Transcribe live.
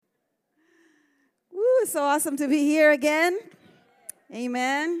It's so awesome to be here again.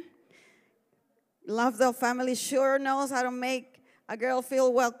 Amen. Lovedale family sure knows how to make a girl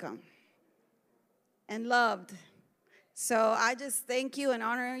feel welcome and loved. So I just thank you and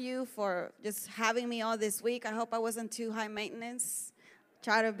honor you for just having me all this week. I hope I wasn't too high maintenance.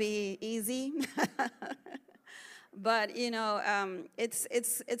 Try to be easy. But,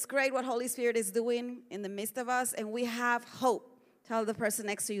 it's great what Holy Spirit is doing in the midst of us, and we have hope. Tell the person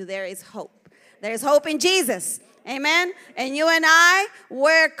next to you, there is hope. There is hope in Jesus. Amen? And you and I,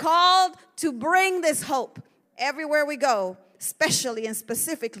 we're called to bring this hope everywhere we go, especially and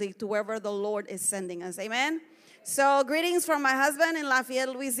specifically to wherever the Lord is sending us. Amen? So greetings from my husband in Lafayette,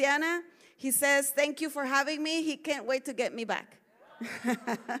 Louisiana. He says, thank you for having me. He can't wait to get me back.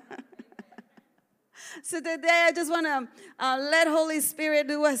 So today I just want to let Holy Spirit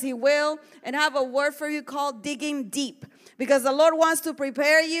do as He will and have a word for you called digging deep. Because the Lord wants to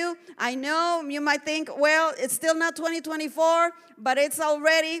prepare you. I know you might think, well, it's still not 2024, but it's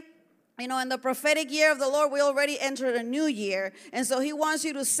already, in the prophetic year of the Lord, we already entered a new year. And so He wants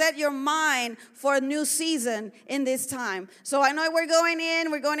you to set your mind for a new season in this time. So I know we're going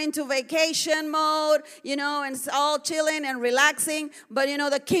into vacation mode, and it's all chilling and relaxing. But,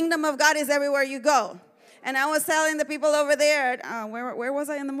 the kingdom of God is everywhere you go. And I was telling the people over there, where was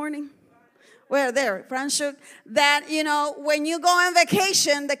I in the morning? Where there, Franschuk, that, when you go on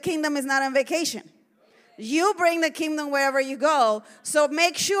vacation, the kingdom is not on vacation. You bring the kingdom wherever you go. So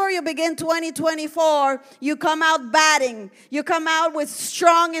make sure you begin 2024. You come out batting. You come out with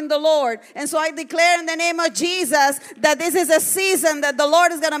strong in the Lord. And so I declare in the name of Jesus that this is a season that the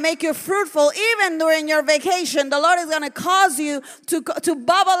Lord is going to make you fruitful even during your vacation. The Lord is going to cause you to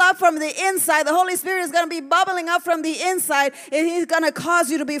bubble up from the inside. The Holy Spirit is going to be bubbling up from the inside. And He's going to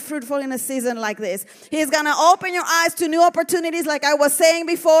cause you to be fruitful in a season like this. He's going to open your eyes to new opportunities like I was saying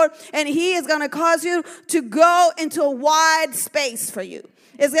before. And He is going to cause you to go into a wide space for you.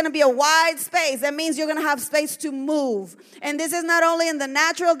 It's going to be a wide space. That means you're going to have space to move. And this is not only in the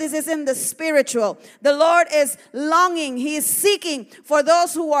natural, this is in the spiritual. The Lord is longing. He is seeking for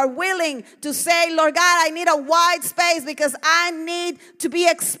those who are willing to say, Lord God, I need a wide space because I need to be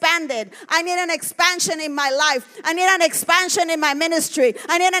expanded. I need an expansion in my life. I need an expansion in my ministry.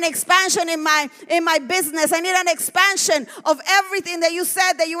 I need an expansion in my business. I need an expansion of everything that you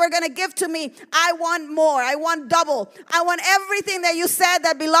said that you were going to give to me. I want more. I want double. I want everything that you said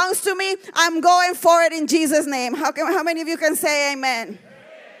that belongs to me. I'm going for it in Jesus' name. How many of you can say amen?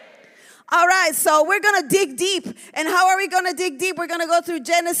 All right, so we're going to dig deep. And how are we going to dig deep? We're going to go through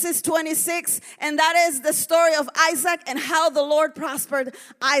Genesis 26, and that is the story of Isaac and how the Lord prospered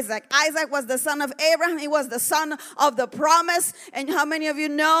Isaac. Isaac was the son of Abraham. He was the son of the promise. And how many of you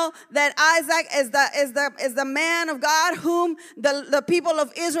know that Isaac is the man of God whom the people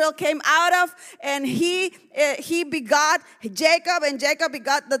of Israel came out of? And he begot Jacob, and Jacob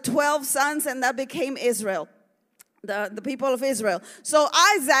begot the 12 sons, and that became Israel. The people of Israel. So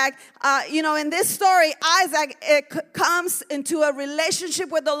Isaac, in this story, Isaac comes into a relationship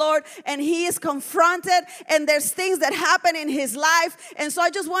with the Lord, and he is confronted, and there's things that happen in his life. And so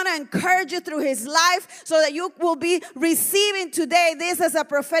I just want to encourage you through his life so that you will be receiving today this as a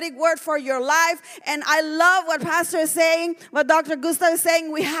prophetic word for your life. And I love what Pastor is saying, what Dr. Gustav is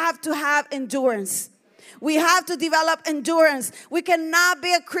saying. We have to have endurance. We have to develop endurance. We cannot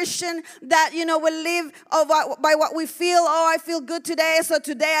be a Christian that, will live by what we feel. Oh, I feel good today, so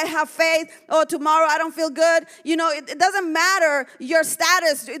today I have faith. Oh, tomorrow I don't feel good. It doesn't matter your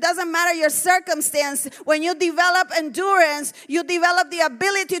status. It doesn't matter your circumstance. When you develop endurance, you develop the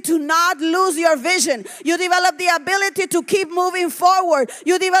ability to not lose your vision. You develop the ability to keep moving forward.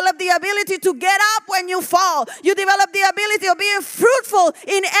 You develop the ability to get up when you fall. You develop the ability of being fruitful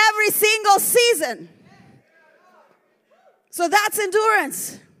in every single season. So that's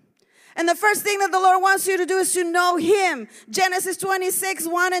endurance. And the first thing that the Lord wants you to do is to know Him. Genesis 26,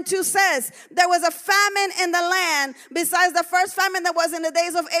 1 and 2 says, there was a famine in the land besides the first famine that was in the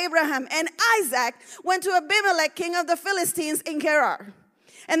days of Abraham. And Isaac went to Abimelech, king of the Philistines, in Gerar.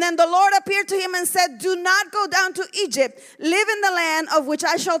 And then the Lord appeared to him and said, do not go down to Egypt. Live in the land of which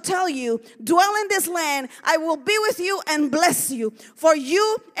I shall tell you. Dwell in this land. I will be with you and bless you. For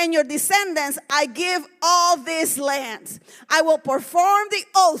you and your descendants I give all this land. I will perform the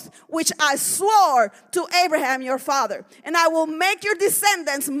oath which I swore to Abraham your father. And I will make your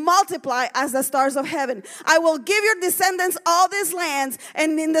descendants multiply as the stars of heaven. I will give your descendants all these lands.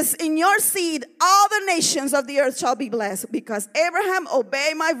 And in your seed all the nations of the earth shall be blessed. Because Abraham obeyed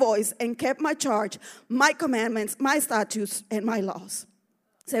my voice and kept my charge, my commandments, my statutes, and my laws.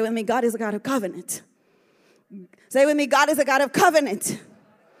 Say with me, God is a God of covenant. Say with me, God is a God of covenant.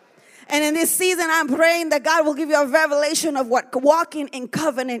 And in this season, I'm praying that God will give you a revelation of what walking in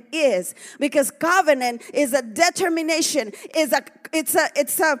covenant is. Because covenant is a determination, it's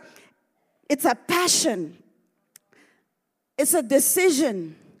a passion. It's a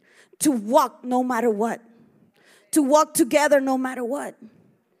decision to walk no matter what. To walk together no matter what.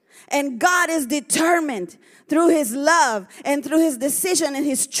 And God is determined through his love and through his decision and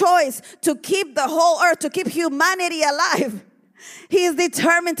his choice to keep the whole earth, to keep humanity alive. He is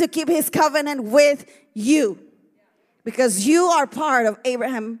determined to keep his covenant with you because you are part of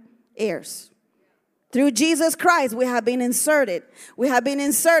Abraham's heirs. Through Jesus Christ, we have been inserted. We have been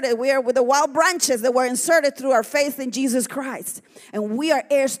inserted. We are with the wild branches that were inserted through our faith in Jesus Christ. And we are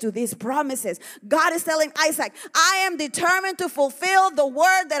heirs to these promises. God is telling Isaac, I am determined to fulfill the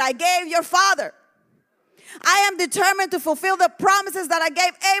word that I gave your father. I am determined to fulfill the promises that I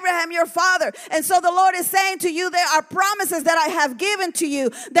gave Abraham, your father. And so the Lord is saying to you, there are promises that I have given to you.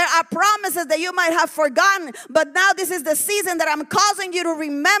 There are promises that you might have forgotten. But now this is the season that I'm causing you to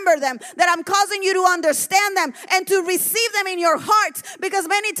remember them, that I'm causing you to understand them and to receive them in your hearts. Because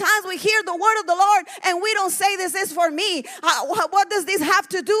many times we hear the word of the Lord and we don't say, this is for me. What does this have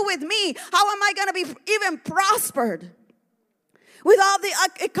to do with me? How am I going to be even prospered? With all the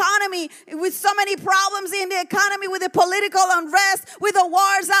economy, with so many problems in the economy, with the political unrest, with the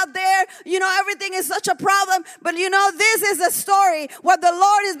wars out there, everything is such a problem. But this is a story. What the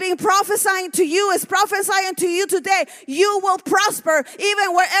Lord is being prophesying to you is prophesying to you today. You will prosper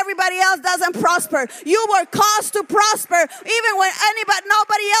even where everybody else doesn't prosper. You were caused to prosper even when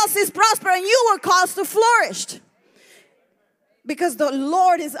nobody else is prospering. You were caused to flourish. Because the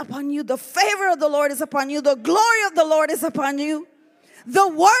Lord is upon you. The favor of the Lord is upon you. The glory of the Lord is upon you. The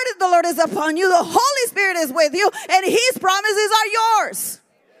word of the Lord is upon you. The Holy Spirit is with you. And his promises are yours.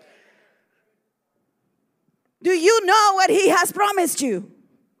 Do you know what he has promised you?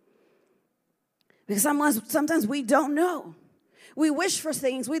 Because sometimes we don't know. We wish for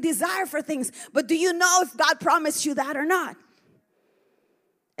things. We desire for things. But do you know if God promised you that or not?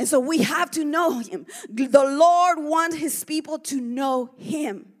 And so we have to know him. The Lord wants his people to know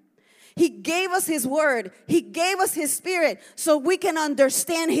him. He gave us his word. He gave us his spirit so we can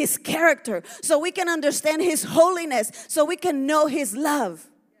understand his character, so we can understand his holiness, so we can know his love.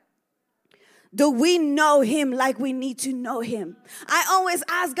 Do we know him like we need to know him? I always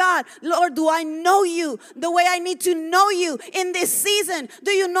ask God, Lord, do I know you the way I need to know you in this season?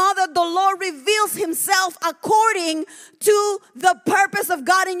 Do you know that the Lord reveals himself according to the purpose of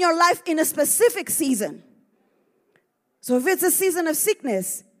God in your life in a specific season? So if it's a season of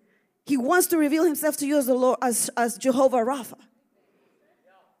sickness, he wants to reveal himself to you as the Lord, as Jehovah Rapha.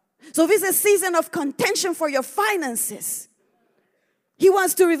 So if it's a season of contention for your finances, he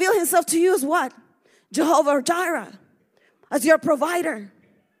wants to reveal himself to you as what? Jehovah Jireh, as your provider.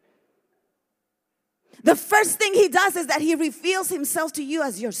 The first thing he does is that he reveals himself to you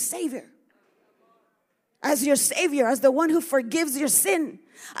as your Savior. As your Savior, as the one who forgives your sin.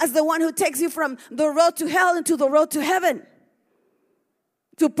 As the one who takes you from the road to hell into the road to heaven.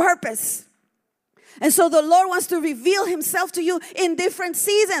 To purpose. And so the Lord wants to reveal himself to you in different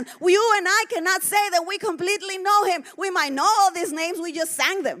seasons. You and I cannot say that we completely know him. We might know all these names, we just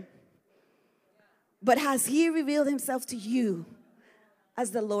sang them. But has he revealed himself to you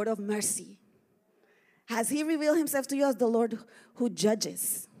as the Lord of mercy? Has he revealed himself to you as the Lord who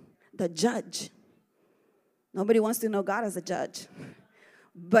judges? The judge. Nobody wants to know God as a judge.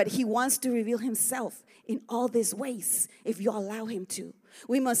 But he wants to reveal himself in all these ways if you allow him to.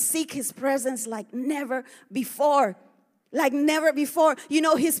 We must seek his presence like never before. Like never before.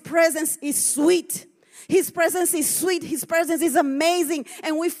 His presence is sweet. His presence is sweet. His presence is amazing.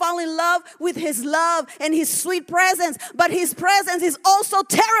 And we fall in love with his love and his sweet presence. But his presence is also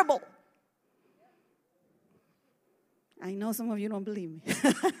terrible. I know some of you don't believe me.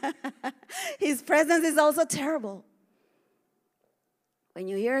 His presence is also terrible. When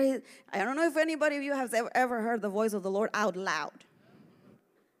you hear it, I don't know if anybody of you has ever heard the voice of the Lord out loud.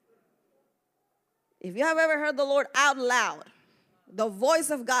 If you have ever heard the Lord out loud, the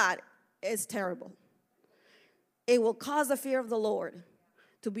voice of God is terrible. It will cause the fear of the Lord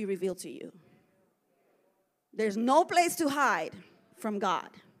to be revealed to you. There's no place to hide from God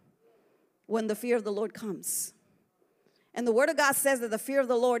when the fear of the Lord comes. And the Word of God says that the fear of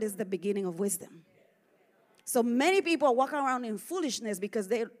the Lord is the beginning of wisdom. So many people are walking around in foolishness because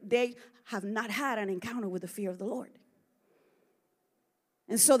they have not had an encounter with the fear of the Lord.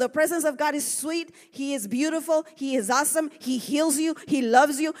 And so the presence of God is sweet. He is beautiful. He is awesome. He heals you. He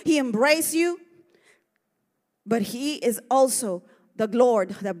loves you. He embraces you. But he is also the Lord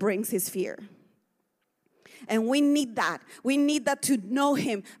that brings his fear. And we need that. We need that to know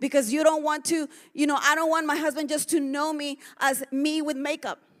him, because you don't want to, I don't want my husband just to know me as me with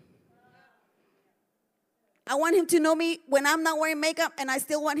makeup. I want him to know me when I'm not wearing makeup, and I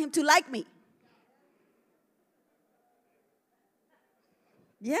still want him to like me.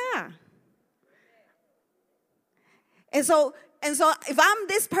 Yeah. And so if I'm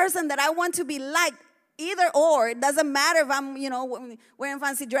this person that I want to be liked, either or, it doesn't matter if I'm, wearing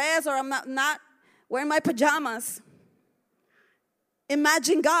fancy dress or I'm not wearing my pajamas.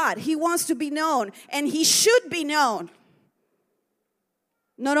 Imagine God. He wants to be known, and he should be known.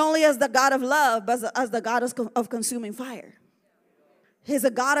 Not only as the God of love, but as the God of consuming fire. He's a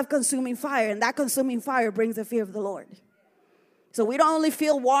God of consuming fire, and that consuming fire brings the fear of the Lord. So we don't only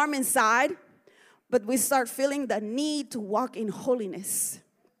feel warm inside, but we start feeling the need to walk in holiness.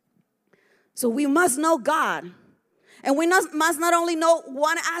 So we must know God. And we must not only know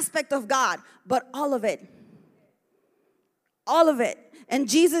one aspect of God, but all of it. All of it. And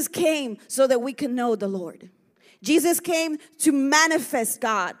Jesus came so that we can know the Lord. Jesus came to manifest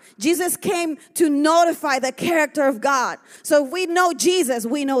God. Jesus came to notify the character of God. So if we know Jesus,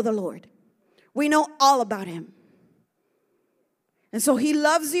 we know the Lord. We know all about him. And so he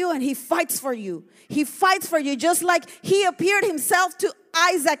loves you and he fights for you. He fights for you just like he appeared himself to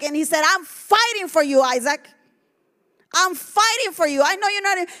Isaac and he said, I'm fighting for you, Isaac. I'm fighting for you. I know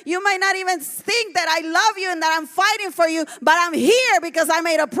you might not even think that I love you and that I'm fighting for you, but I'm here because I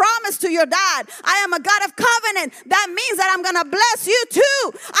made a promise to your dad. I am a God of covenant. That means that I'm going to bless you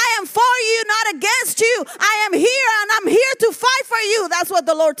too. I am for you, not against you. I am here and I'm here to fight for you. That's what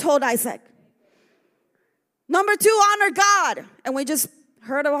the Lord told Isaac. Number 2, honor God. And we just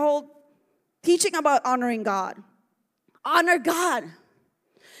heard a whole teaching about honoring God. Honor God.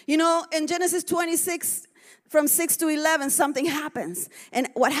 In Genesis 26, from 6 to 11, something happens. And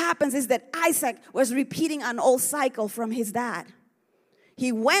what happens is that Isaac was repeating an old cycle from his dad.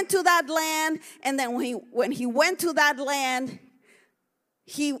 He went to that land, and then when he went to that land,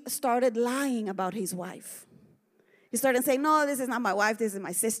 he started lying about his wife. He started saying, no, this is not my wife, this is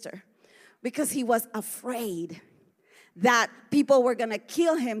my sister. Because he was afraid that people were going to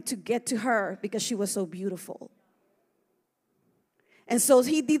kill him to get to her because she was so beautiful. And so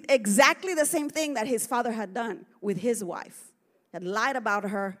he did exactly the same thing that his father had done with his wife. He had lied about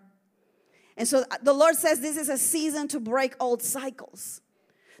her. And so the Lord says this is a season to break old cycles.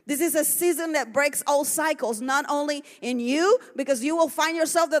 This is a season that breaks old cycles, not only in you, because you will find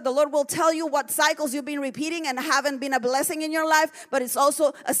yourself that the Lord will tell you what cycles you've been repeating and haven't been a blessing in your life, but it's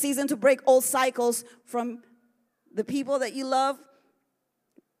also a season to break old cycles from the people that you love,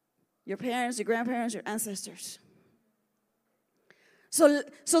 your parents, your grandparents, your ancestors. So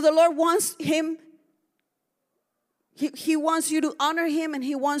the Lord wants him, he wants you to honor him, and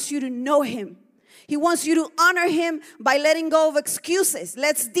he wants you to know him. He wants you to honor him by letting go of excuses.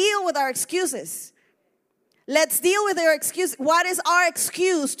 Let's deal with our excuses. Let's deal with our excuse. What is our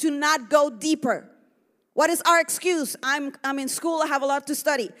excuse to not go deeper? What is our excuse? I'm in school, I have a lot to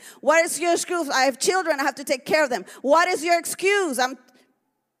study. What is your excuse? I have children, I have to take care of them. What is your excuse?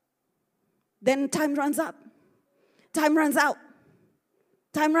 Then time runs up. Time runs out.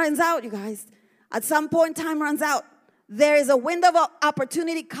 Time runs out, you guys. At some point, time runs out. There is a window of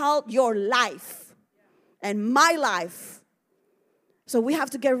opportunity called your life and my life. So we have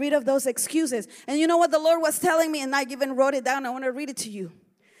to get rid of those excuses. And you know what the Lord was telling me, and I even wrote it down. I want to read it to you.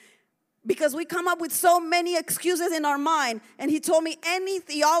 Because we come up with so many excuses in our mind. And he told me any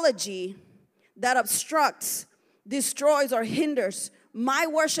theology that obstructs, destroys, or hinders my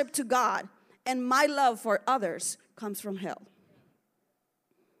worship to God and my love for others comes from hell.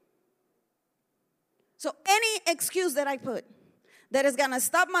 So any excuse that I put that is going to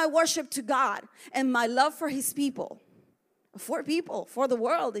stop my worship to God and my love for his people, for the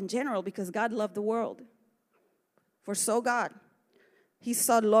world in general, because God loved the world. For so God, he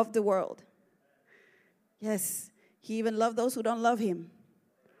so loved the world. Yes, he even loved those who don't love him.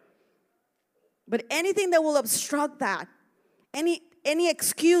 But anything that will obstruct that, any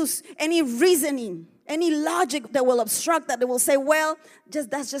excuse, any reasoning, any logic that will obstruct that will say, well,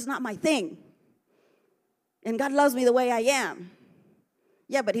 that's just not my thing. And God loves me the way I am.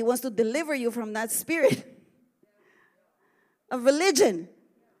 Yeah, but he wants to deliver you from that spirit of religion,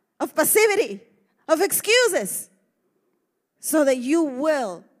 of passivity, of excuses, so that you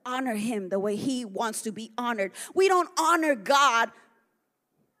will honor him the way he wants to be honored. We don't honor God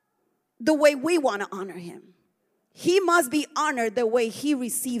the way we want to honor him. He must be honored the way he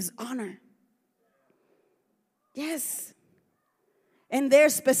receives honor. Yes. And there are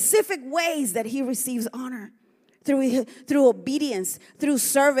specific ways that he receives honor. through obedience, through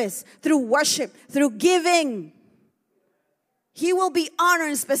service, through worship, through giving. He will be honored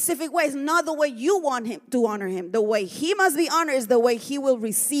in specific ways, not the way you want him to honor him. The way he must be honored is the way he will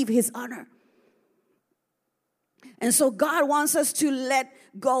receive his honor. And so God wants us to let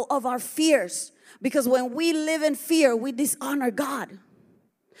go of our fears, because when we live in fear, we dishonor God.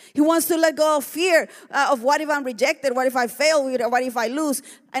 He wants to let go of fear of what if I'm rejected, what if I fail, what if I lose.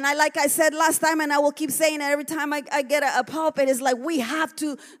 And like I said last time, and I will keep saying it every time I get a pulpit, it's like we have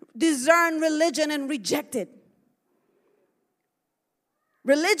to discern religion and reject it.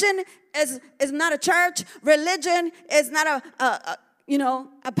 Religion is not a church. Religion is not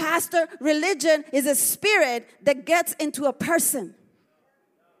a pastor. Religion is a spirit that gets into a person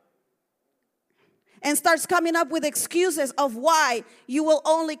and starts coming up with excuses of why you will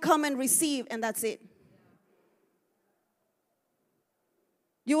only come and receive, and that's it.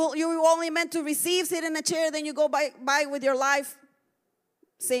 You were only meant to receive, sit in a chair, then you go by with your life.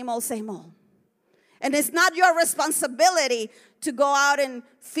 Same old, same old. And it's not your responsibility to go out and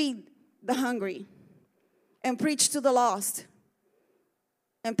feed the hungry and preach to the lost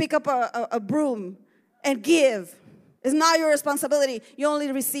and pick up a broom and give. It's not your responsibility. You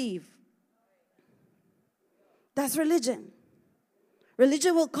only receive. That's religion.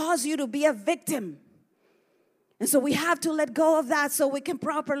 Religion will cause you to be a victim. And so we have to let go of that so we can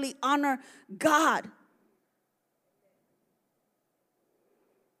properly honor God.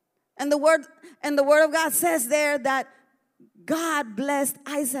 And the word of God says there that God blessed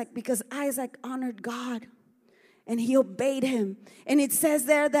Isaac because Isaac honored God and he obeyed him. And it says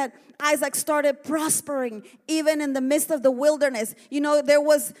there that Isaac started prospering even in the midst of the wilderness.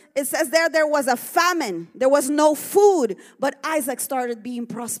 It says there was a famine. There was no food, but Isaac started being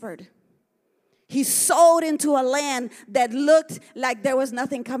prospered. He sowed into a land that looked like there was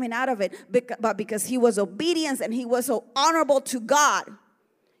nothing coming out of it. But because he was obedient and he was so honorable to God,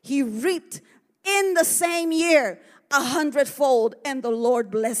 he reaped in the same year 100-fold, and the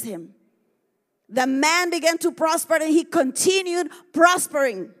Lord blessed him. The man began to prosper and he continued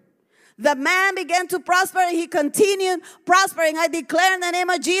prospering. The man began to prosper and he continued prospering. I declare in the name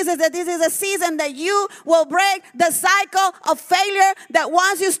of Jesus that this is a season that you will break the cycle of failure, that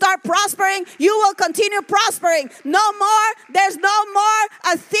once you start prospering, you will continue prospering. There's no more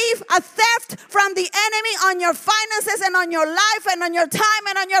a theft from the enemy on your finances and on your life and on your time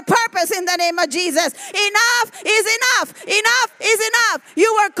and on your purpose in the name of Jesus. Enough is enough. Enough is enough.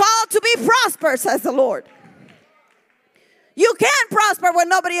 You were called to be prosperous, says the Lord. You can't prosper when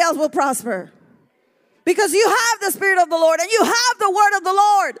nobody else will prosper. Because you have the Spirit of the Lord and you have the Word of the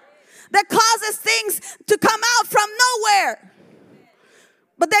Lord that causes things to come out from nowhere.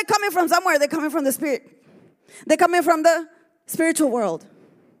 But they're coming from somewhere. They're coming from the Spirit. They're coming from the spiritual world.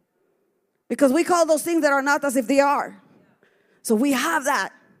 Because we call those things that are not as if they are. So we have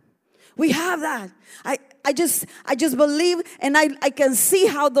that. We have that. I just believe, and I can see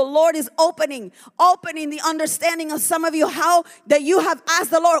how the Lord is opening the understanding of some of you, how that you have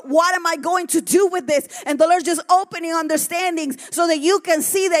asked the Lord, what am I going to do with this? And the Lord's just opening understandings so that you can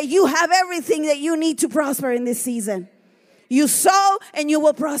see that you have everything that you need to prosper in this season. You sow and you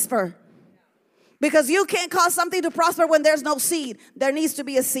will prosper. Because you can't cause something to prosper when there's no seed. There needs to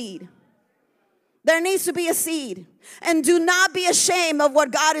be a seed. There needs to be a seed. And do not be ashamed of what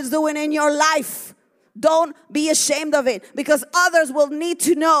God is doing in your life. Don't be ashamed of it, because others will need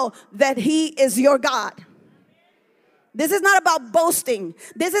to know that He is your God. This is not about boasting.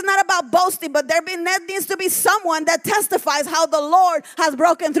 This is not about boasting, but there needs to be someone that testifies how the Lord has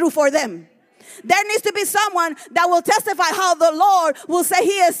broken through for them. There needs to be someone that will testify how the Lord will say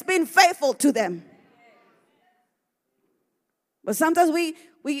He has been faithful to them. But sometimes we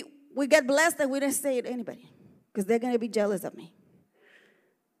get blessed and we don't say it to anybody because they're going to be jealous of me.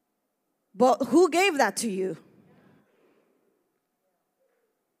 But who gave that to you?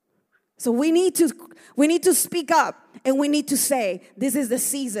 So we need to speak up and we need to say, this is the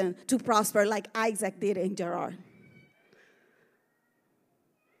season to prosper like Isaac did in Gerar.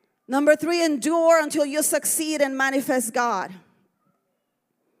 Number 3, endure until you succeed and manifest God.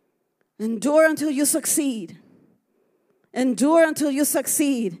 Endure until you succeed. Endure until you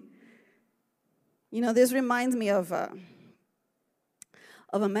succeed. This reminds me of a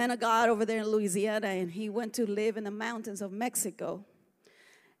man of God over there in Louisiana, and he went to live in the mountains of Mexico.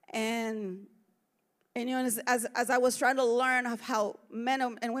 And as I was trying to learn of how men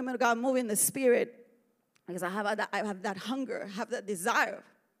and women of God move in the Spirit, because I have that hunger, I have that desire.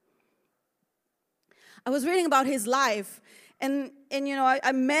 I was reading about his life, and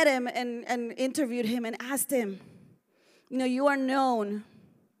I met him and interviewed him and asked him, you are known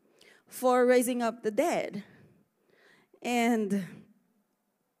for raising up the dead. And,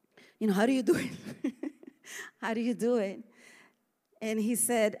 how do you do it? How do you do it? And he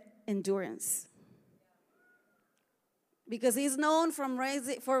said, endurance. Because he's known for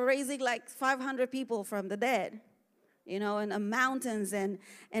raising like 500 people from the dead, in the mountains and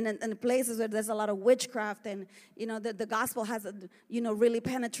places where there's a lot of witchcraft, and the gospel hasn't really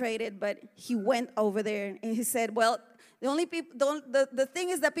penetrated. But he went over there and he said, well, the thing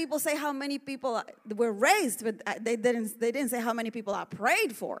is that people say how many people were raised, but they didn't say how many people I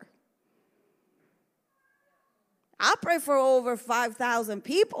prayed for. I prayed for over 5,000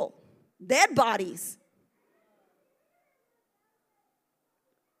 people, dead bodies.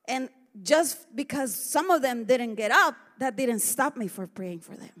 And just because some of them didn't get up, that didn't stop me from praying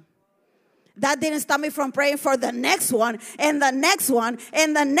for them. That didn't stop me from praying for the next one, and the next one,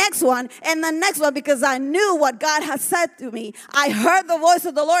 and the next one, and the next one, because I knew what God had said to me. I heard the voice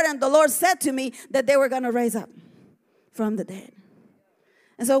of the Lord, and the Lord said to me that they were going to raise up from the dead.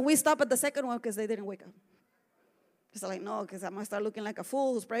 And so we stopped at the second one because they didn't wake up. It's like, no, because I'm going to start looking like a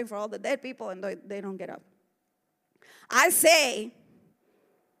fool who's praying for all the dead people, and they don't get up. I say,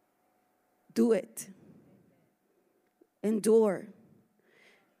 do it. Endure.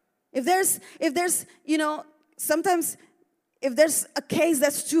 If there's, sometimes if there's a case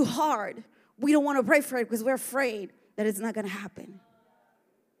that's too hard, we don't want to pray for it because we're afraid that it's not going to happen.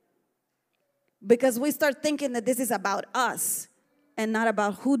 Because we start thinking that this is about us and not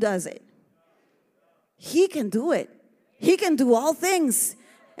about who does it. He can do it. He can do all things.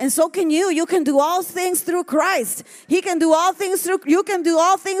 And so can you. You can do all things through Christ. You can do all things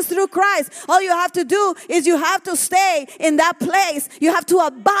through Christ. All you have to do is you have to stay in that place. You have to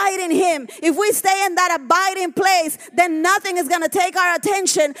abide in Him. If we stay in that abiding place, then nothing is going to take our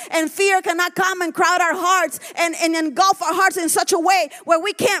attention, and fear cannot come and crowd our hearts and engulf our hearts in such a way where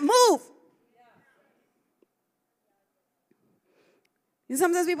we can't move. And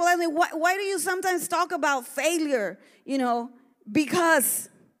sometimes people ask me, why do you sometimes talk about failure? Because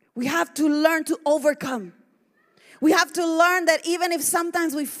we have to learn to overcome. We have to learn that even if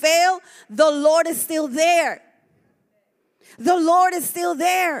sometimes we fail, the Lord is still there. The Lord is still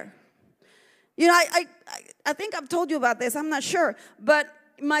there. I think I've told you about this. I'm not sure. But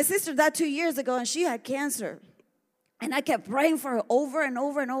my sister died 2 years ago, and she had cancer. And I kept praying for her over and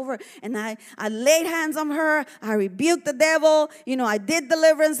over and over. And I laid hands on her. I rebuked the devil. I did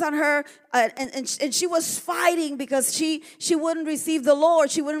deliverance on her. And she was fighting because she wouldn't receive the Lord.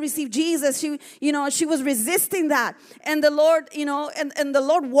 She wouldn't receive Jesus. She was resisting that. And the Lord, and the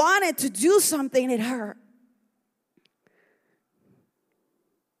Lord wanted to do something in her.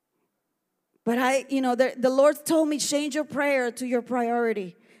 But the Lord told me, change your prayer to your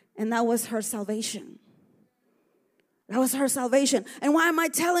priority. And that was her salvation. That was her salvation. And why am I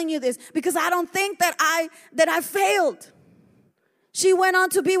telling you this? Because I don't think that I failed. She went on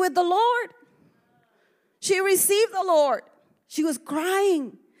to be with the Lord. She received the Lord. She was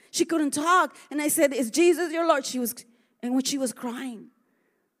crying. She couldn't talk. And I said, is Jesus your Lord? And when she was crying.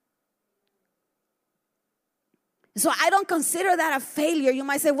 So I don't consider that a failure. You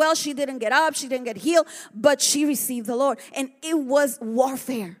might say, well, she didn't get up. She didn't get healed. But she received the Lord. And it was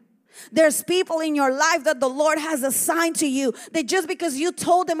warfare. There's people in your life that the Lord has assigned to you, that just because you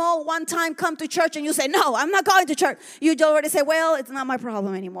told them, one time come to church, and you say, no, I'm not going to church. You already say, well, it's not my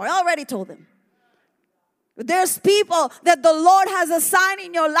problem anymore. I already told them. But there's people that the Lord has assigned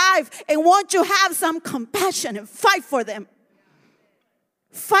in your life, and want you to have some compassion and fight for them.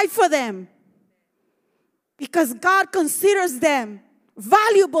 Fight for them. Because God considers them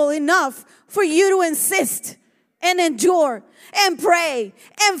valuable enough for you to insist and endure and pray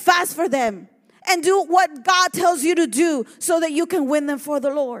and fast for them and do what God tells you to do so that you can win them for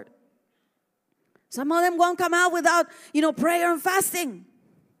the Lord. Some of them won't come out without, prayer and fasting.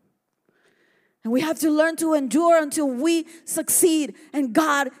 And we have to learn to endure until we succeed and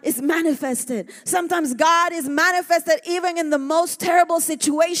God is manifested. Sometimes God is manifested even in the most terrible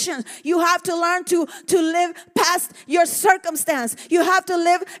situations. You have to learn to live past your circumstance. You have to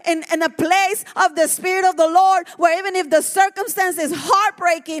live in a place of the Spirit of the Lord where even if the circumstance is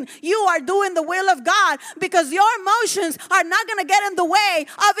heartbreaking, you are doing the will of God because your emotions are not going to get in the way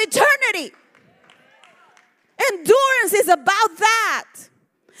of eternity. Endurance is about that.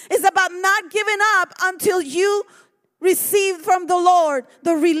 It's about not giving up until you receive from the Lord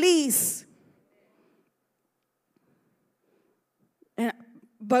the release.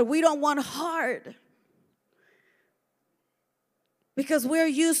 But we don't want hard. Because we're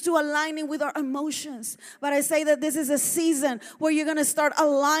used to aligning with our emotions. But I say that this is a season where you're going to start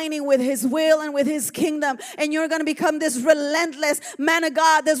aligning with His will and with His kingdom. And you're going to become this relentless man of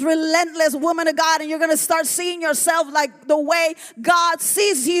God, this relentless woman of God. And you're going to start seeing yourself like the way God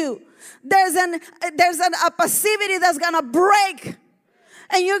sees you. There's a passivity that's going to break.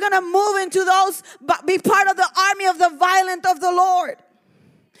 And you're going to move into those, be part of the army of the violent of the Lord.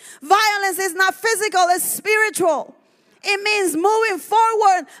 Violence is not physical, it's spiritual. It means moving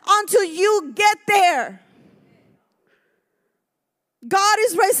forward until you get there. God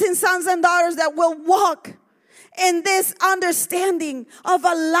is raising sons and daughters that will walk in this understanding of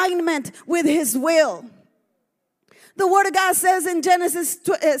alignment with His will. The Word of God says in Genesis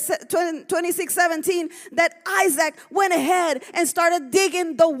 26:17 that Isaac went ahead and started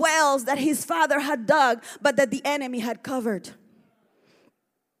digging the wells that his father had dug, but that the enemy had covered.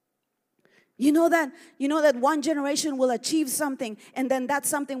 You know that one generation will achieve something and then that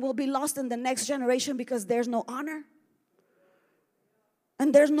something will be lost in the next generation because there's no honor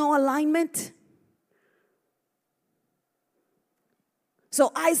and there's no alignment.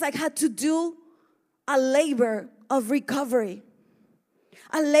 So Isaac had to do a labor of recovery.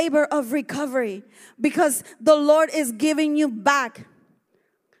 A labor of recovery, because the Lord is giving you back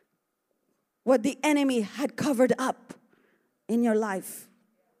what the enemy had covered up in your life.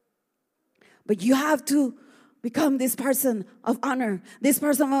 But you have to become this person of honor, this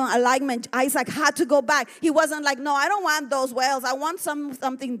person of alignment. Isaac had to go back. He wasn't like, no, I don't want those wells. I want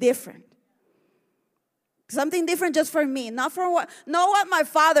something different. Something different just for me, not what my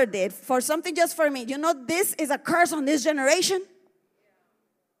father did, for something just for me. You know, this is a curse on this generation.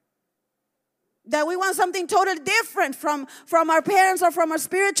 That we want something totally different from our parents or from our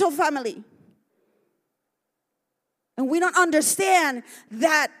spiritual family. And we don't understand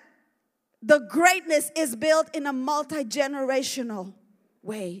that the greatness is built in a multi-generational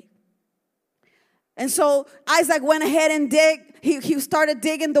way. And so Isaac went ahead and he started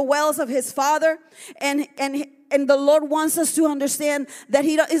digging the wells of his father. And the Lord wants us to understand that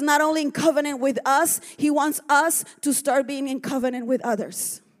He is not only in covenant with us, He wants us to start being in covenant with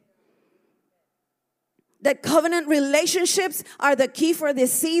others. That covenant relationships are the key for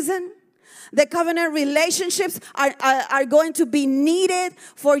this season. The covenant relationships are going to be needed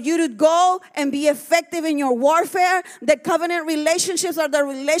for you to go and be effective in your warfare. The covenant relationships are the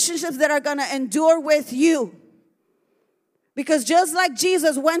relationships that are going to endure with you. Because just like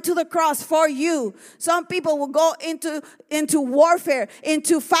Jesus went to the cross for you, some people will go into warfare,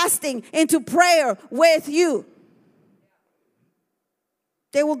 into fasting, into prayer with you.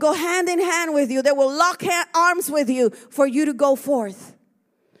 They will go hand in hand with you. They will lock arms with you for you to go forth.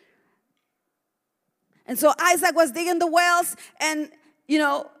 And so Isaac was digging the wells, and,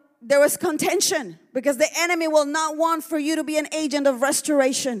 there was contention because the enemy will not want for you to be an agent of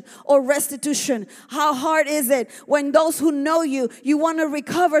restoration or restitution. How hard is it when those who know you want to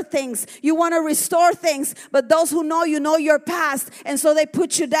recover things, you want to restore things, but those who know you know your past, and so they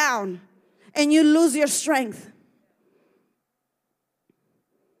put you down and you lose your strength.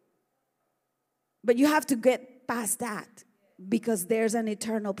 But you have to get past that because there's an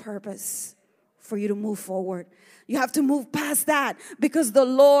eternal purpose for you to move forward. You have to move past that because the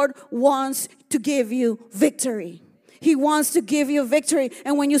Lord wants to give you victory. He wants to give you victory.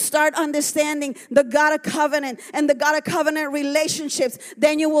 And when you start understanding the God of covenant and the God of covenant relationships,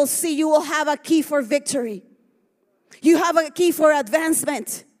 then you will see you will have a key for victory. You have a key for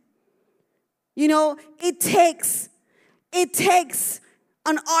advancement. It takes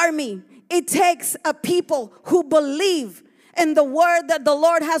an army. It takes a people who believe in the word that the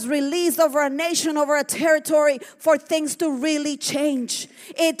Lord has released over a nation, over a territory, for things to really change.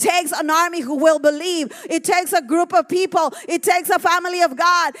 It takes an army who will believe. It takes a group of people. It takes a family of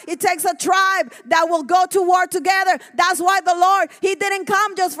God. It takes a tribe that will go to war together. That's why the Lord, He didn't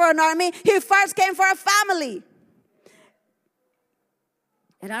come just for an army. He first came for a family.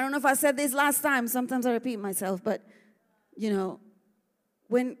 And I don't know if I said this last time. Sometimes I repeat myself. But,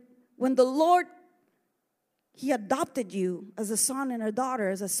 when the Lord, He adopted you as a son and a daughter,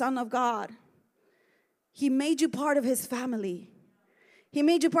 as a son of God. He made you part of His family. He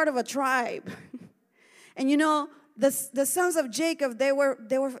made you part of a tribe. And the sons of Jacob, they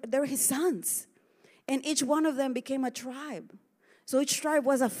were His sons. And each one of them became a tribe. So each tribe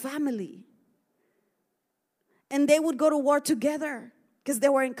was a family. And they would go to war together because they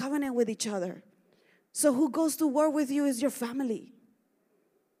were in covenant with each other. So who goes to war with you is your family.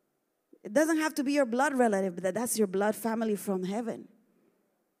 It doesn't have to be your blood relative, but that's your blood family from heaven.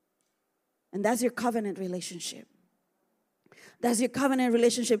 And that's your covenant relationship. That's your covenant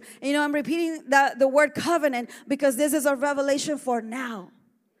relationship. And you know, I'm repeating the word covenant because this is a revelation for now.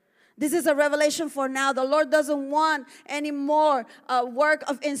 This is a revelation for now. The Lord doesn't want any more work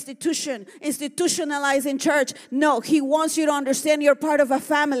of institutionalizing church. No, He wants you to understand you're part of a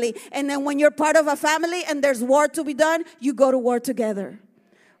family. And then when you're part of a family and there's war to be done, you go to war together.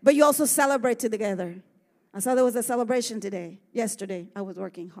 But you also celebrate together. I saw there was a celebration yesterday. I was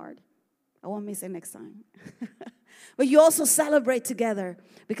working hard. I won't miss it next time. But you also celebrate together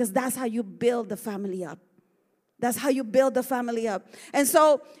because that's how you build the family up. That's how you build the family up. And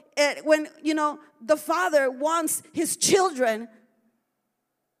so when, you know, the Father wants His children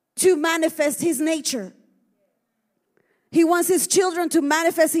to manifest His nature. He wants His children to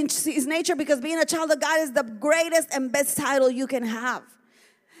manifest His nature because being a child of God is the greatest and best title you can have.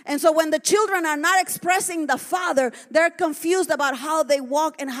 And so when the children are not expressing the Father, they're confused about how they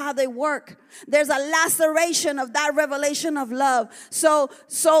walk and how they work. There's a laceration of that revelation of love. So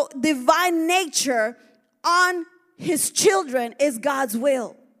divine nature on His children is God's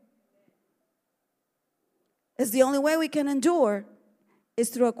will. It's the only way we can endure is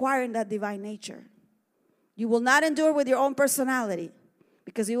through acquiring that divine nature. You will not endure with your own personality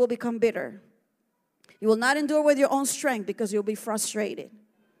because you will become bitter. You will not endure with your own strength because you'll be frustrated.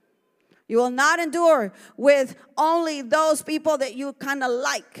 You will not endure with only those people that you kind of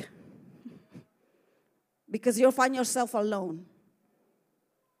like because you'll find yourself alone.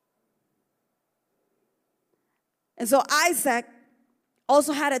 And so Isaac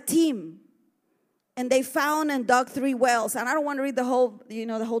also had a team, and they found and dug 3 wells. And I don't want to read the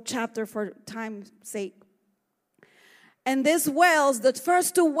whole chapter for time's sake. And these wells, the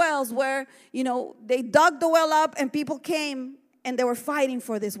first 2 wells were, they dug the well up and people came and they were fighting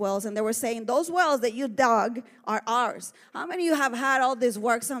for these wells. And they were saying, those wells that you dug are ours. How many of you have had all this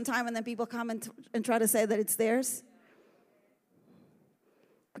work sometime and then people come and try to say that it's theirs?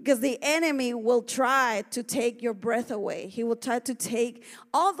 Because the enemy will try to take your breath away. He will try to take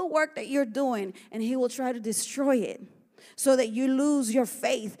all the work that you're doing and he will try to destroy it so that you lose your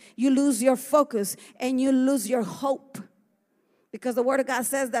faith, you lose your focus, and you lose your hope. Because the Word of God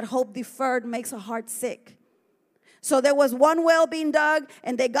says that hope deferred makes a heart sick. So there was 1 well being dug,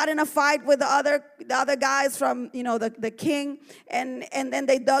 and they got in a fight with the other guys from, the king. And then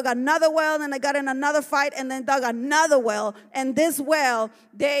they dug another well, and they got in another fight, and then dug another well. And this well,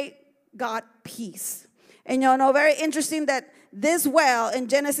 they got peace. And very interesting that this well in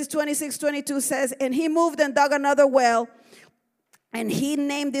Genesis 26:22 says, and he moved and dug another well, and he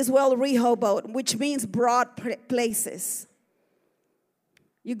named this well Rehoboth, which means broad places.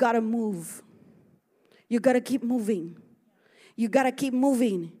 You got to move. You got to keep moving. You got to keep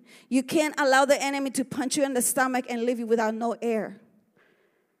moving. You can't allow the enemy to punch you in the stomach and leave you without no air.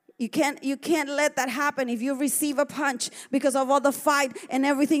 You can't let that happen. If you receive a punch because of all the fight and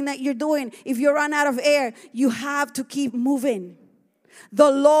everything that you're doing, if you run out of air, you have to keep moving.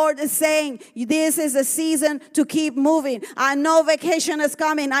 The Lord is saying, this is a season to keep moving. I know vacation is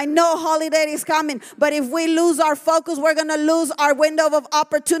coming. I know holiday is coming. But if we lose our focus, we're going to lose our window of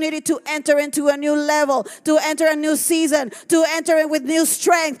opportunity to enter into a new level, to enter a new season, to enter in with new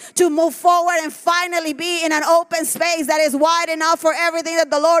strength, to move forward and finally be in an open space that is wide enough for everything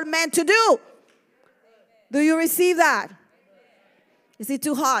that the Lord meant to do. Do you receive that? Is it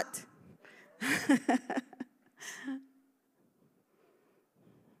too hot?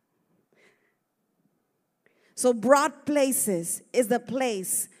 So broad places is the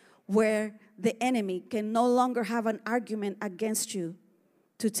place where the enemy can no longer have an argument against you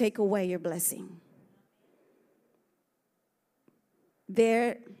to take away your blessing.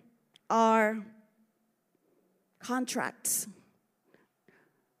 There are contracts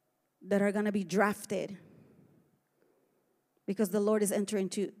that are going to be drafted because the Lord is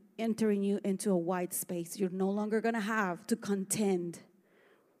entering you into a wide space. You're no longer going to have to contend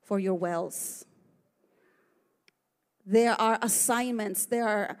for your wells. There are assignments.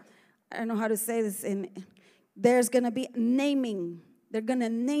 I don't know how to say this. There's going to be naming. They're going to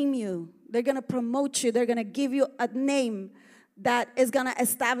name you. They're going to promote you. They're going to give you a name that is going to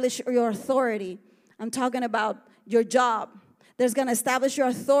establish your authority. I'm talking about your job. There's going to establish your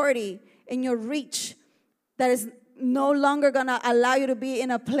authority and your reach that is no longer going to allow you to be in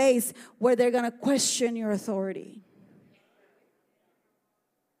a place where they're going to question your authority.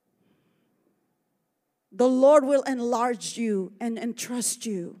 The Lord will enlarge you and entrust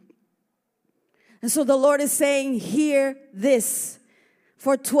you. And so the Lord is saying, hear this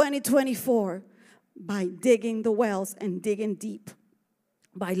for 2024 by digging the wells and digging deep,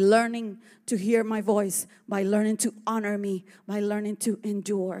 by learning to hear my voice, by learning to honor me, by learning to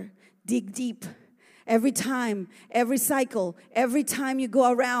endure. Dig deep. Every time, every cycle, every time you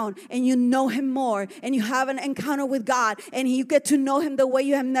go around and you know Him more and you have an encounter with God and you get to know Him the way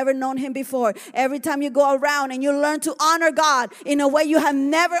you have never known Him before. Every time you go around and you learn to honor God in a way you have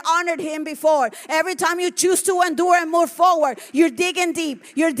never honored Him before. Every time you choose to endure and move forward, you're digging deep,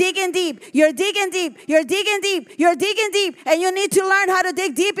 you're digging deep, you're digging deep, you're digging deep, you're digging deep. And you need to learn how to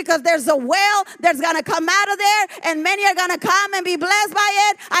dig deep because there's a well that's going to come out of there and many are going to come and be blessed by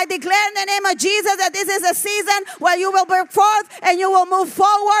it. I declare in the name of Jesus that this is a season where you will break forth and you will move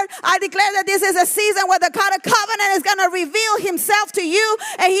forward. I declare that this is a season where the God of covenant is going to reveal Himself to you,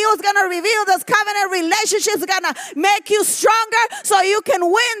 and He is going to reveal those covenant relationships, going to make you stronger so you can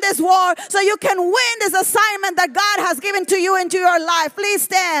win this war, so you can win this assignment that God has given to you into your life. Please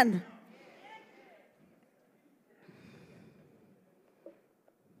stand.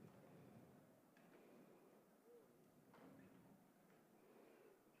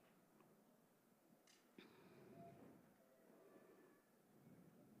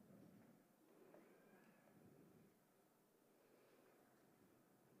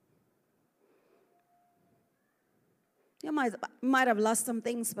 You might have lost some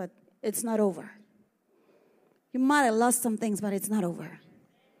things, but it's not over. You might have lost some things, but it's not over.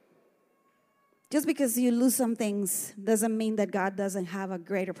 Just because you lose some things doesn't mean that God doesn't have a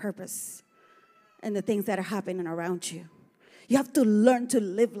greater purpose in the things that are happening around you. You have to learn to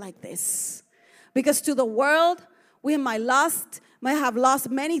live like this. Because to the world, we might have lost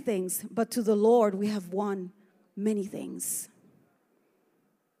many things, but to the Lord, we have won many things.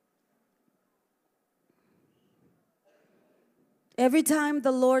 Every time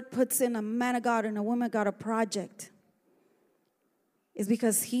the Lord puts in a man of God and a woman of God a project, is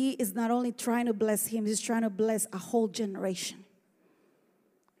because He is not only trying to bless him, He's trying to bless a whole generation.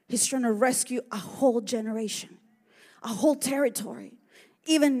 He's trying to rescue a whole generation, a whole territory,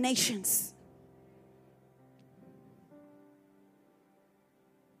 even nations.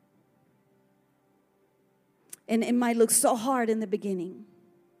 And it might look so hard in the beginning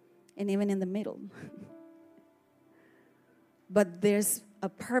and even in the middle. But there's a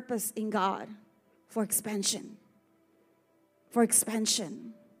purpose in God for expansion. For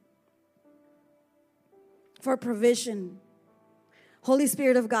expansion. For provision. Holy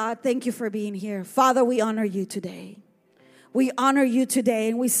Spirit of God, thank you for being here. Father, we honor you today. We honor you today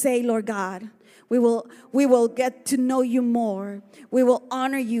and we say, Lord God, we will get to know you more. We will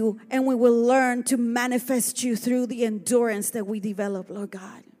honor you and we will learn to manifest you through the endurance that we develop, Lord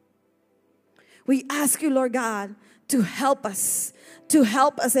God. We ask you, Lord God, to help us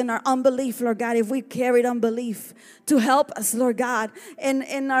in our unbelief, Lord God, if we carried unbelief. To help us, Lord God,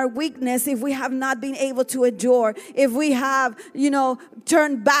 in our weakness, if we have not been able to endure. If we have,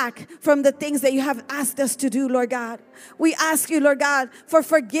 turned back from the things that you have asked us to do, Lord God. We ask you, Lord God, for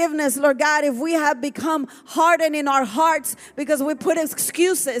forgiveness, Lord God, if we have become hardened in our hearts because we put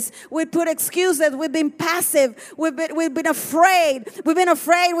excuses. We've been passive. We've been afraid. We've been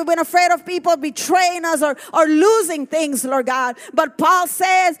afraid of people betraying us or losing things, Lord God. But Paul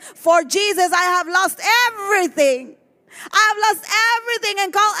says, for Jesus, I have lost everything. I have lost everything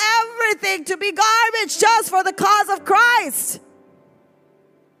and call everything to be garbage just for the cause of Christ.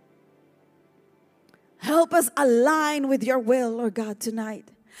 Help us align with your will, Lord God, tonight.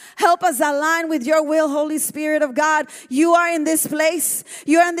 Help us align with your will, Holy Spirit of God. You are in this place.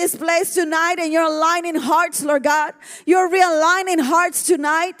 You're in this place tonight and you're aligning hearts, Lord God. You're realigning hearts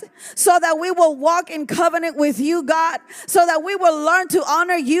tonight so that we will walk in covenant with you, God. So that we will learn to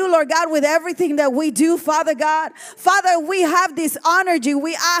honor you, Lord God, with everything that we do, Father God. Father, we have dishonored you.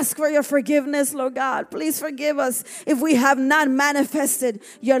 We ask for your forgiveness, Lord God. Please forgive us if we have not manifested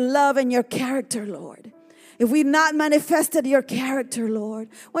your love and your character, Lord. If we've not manifested your character, Lord,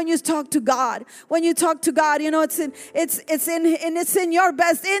 when you talk to God, it's in your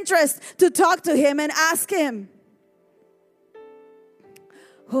best interest to talk to Him and ask Him.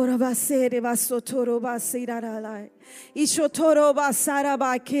 Oh,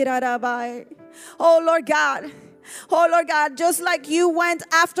 Lord God. Oh, Lord God, just like you went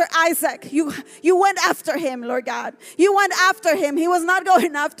after Isaac, you went after him, Lord God. You went after him. He was not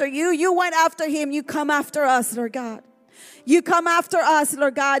going after you. You went after him. You come after us, Lord God. You come after us,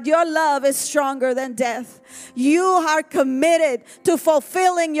 Lord God. Your love is stronger than death. You are committed to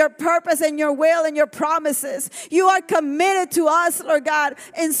fulfilling your purpose and your will and your promises. You are committed to us, Lord God,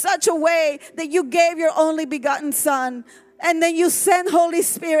 in such a way that you gave your only begotten Son. And then you send Holy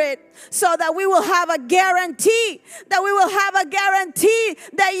Spirit so that we will have a guarantee, that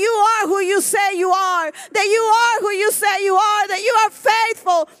you are who you say you are, that you are who you say you are, that you are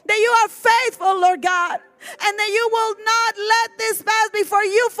faithful, Lord God. And that you will not let this pass before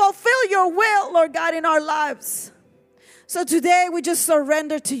you fulfill your will, Lord God, in our lives. So today we just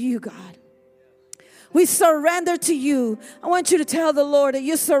surrender to you, God. We surrender to you. I want you to tell the Lord that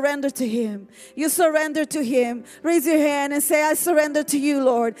you surrender to Him. You surrender to Him. Raise your hand and say, I surrender to you,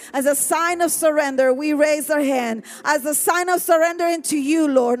 Lord. As a sign of surrender, we raise our hand. As a sign of surrendering to you,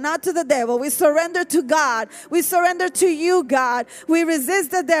 Lord, not to the devil. We surrender to God. We surrender to you, God. We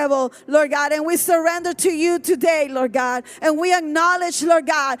resist the devil, Lord God, and we surrender to you today, Lord God. And we acknowledge, Lord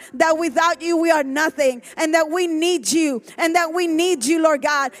God, that without you we are nothing, and that we need you, Lord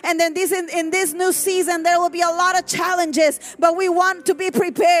God. And then in this new season, there will be a lot of challenges, but we want to be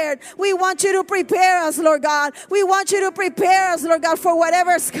prepared. We want you to prepare us, Lord God. We want you to prepare us, Lord God, for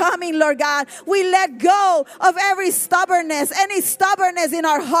whatever's coming, Lord God. We let go of every stubbornness, any stubbornness in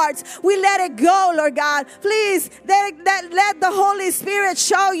our hearts. We let it go, Lord God. Please, let the Holy Spirit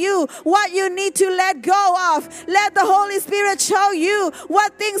show you what you need to let go of. Let the Holy Spirit show you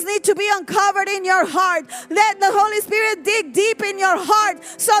what things need to be uncovered in your heart. Let the Holy Spirit dig deep in your heart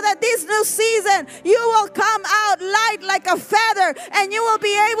so that this new season, you will come out light like a feather, and you will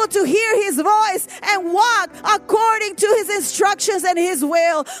be able to hear His voice and walk according to His instructions and His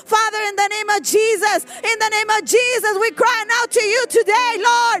will. Father, in the name of Jesus, we're crying out to you today,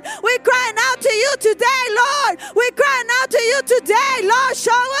 Lord. We're crying out to you today, Lord. We're crying out to you today, Lord.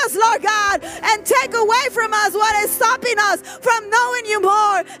 Show us, Lord God, and take away from us what is stopping us from knowing you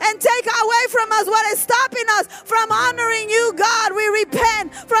more, and take away from us what is stopping us from honoring you, God. We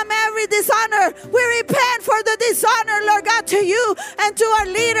repent from every dishonor. We repent for the dishonor, Lord God, to you and to our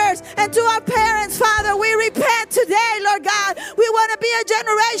leaders and to our parents, Father. We repent today, Lord God. We want to be a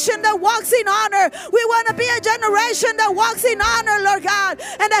generation that walks in honor. We want to be a generation that walks in honor, Lord God,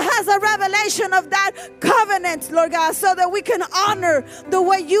 and that has a revelation of that covenant, Lord God, so that we can honor the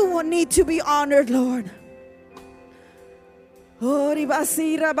way you need to be honored, Lord. Let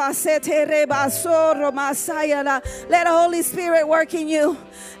the Holy Spirit work in you.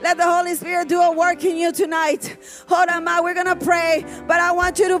 Let the Holy Spirit do a work in you tonight. We're going to pray, but I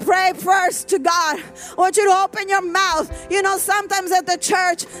want you to pray first to God. I want you to open your mouth. You know, sometimes at the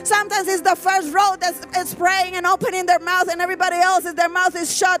church, sometimes it's the first row that's praying and opening their mouth, and everybody else, their mouth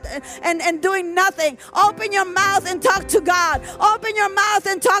is shut and doing nothing. Open your mouth and talk to God. Open your mouth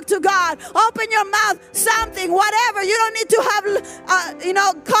and talk to God. Open your mouth, something, whatever. You don't need to have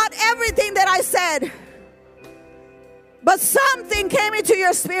caught everything that I said. But something came into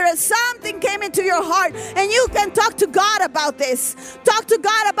your spirit, something came into your heart, and you can talk to God about this. Talk to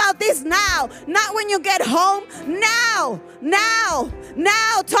God about this now, not when you get home. Now,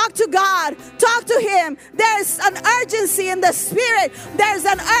 talk to God. Talk to Him. There's an urgency in the Spirit. There's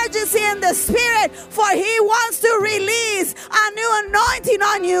an urgency in the Spirit, for He wants to release a new anointing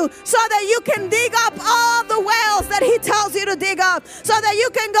on you so that you can dig up all the wells that He tells you to dig up, so that you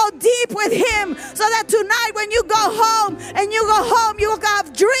can go deep with Him, so that tonight when you go home, you will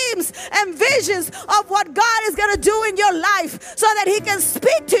have dreams and visions of what God is going to do in your life, so that He can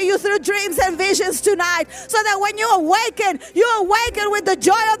speak to you through dreams and visions tonight, so that when you awaken with the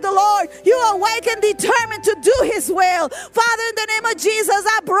joy of the Lord. You awaken determined to do His will. Father, in the name of Jesus,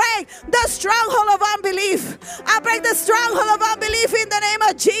 I break the stronghold of unbelief. I break the stronghold of unbelief in the name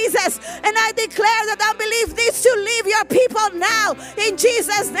of Jesus, and I declare that unbelief needs to leave your people now in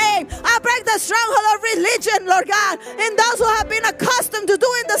Jesus' name. I break the stronghold of religion, Lord God, in those who have been accustomed to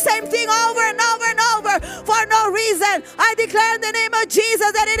doing the same thing over and over and over for no reason. I declare in the name of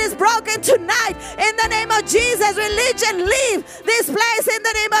Jesus that it is broken tonight. In the name of Jesus, religion, leave this place in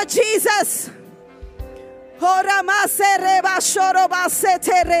the name of Jesus.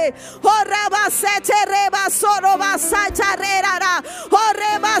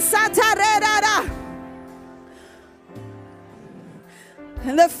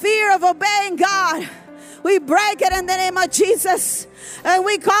 And the fear of obeying God, we break it in the name of Jesus. And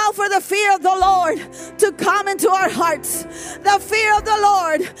we call for the fear of the Lord to come into our hearts. The fear of the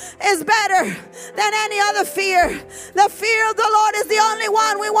Lord is better than any other fear. The fear of the Lord is the only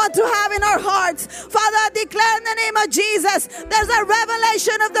one we want to have in our hearts. Father, I declare in the name of Jesus, there's a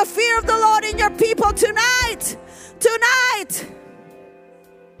revelation of the fear of the Lord in your people tonight. Tonight.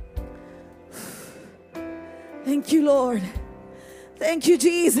 Thank you, Lord. Thank you,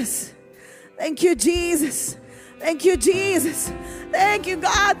 Jesus. Thank you, Jesus. Thank you, Jesus. Thank you,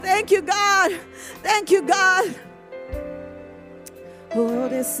 God. Thank you, God. Thank you, God.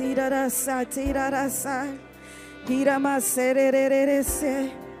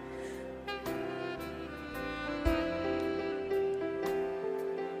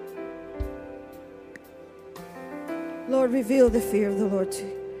 Lord, reveal the fear of the Lord to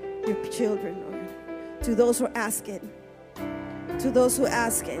your children, Lord. To those who are asking. To those who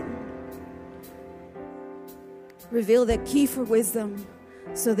ask it. Reveal the key for wisdom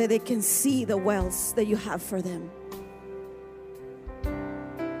so that they can see the wealth that you have for them.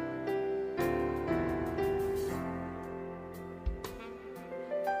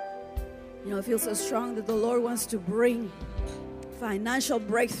 You know, I feel so strong that the Lord wants to bring financial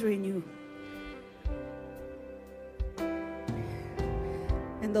breakthrough in you.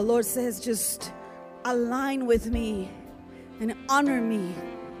 And the Lord says, just align with me and honor me.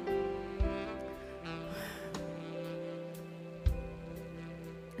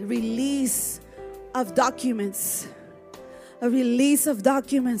 A release of documents. A release of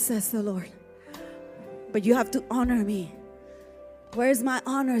documents, says the Lord. But you have to honor me. Where's my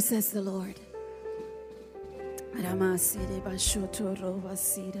honor, says the Lord.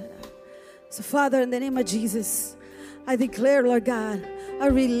 So, Father, in the name of Jesus, I declare, Lord God, a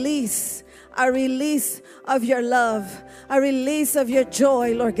release of your love, a release of your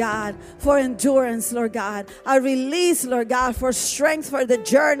joy, Lord God, for endurance, Lord God, a release, Lord God, for strength for the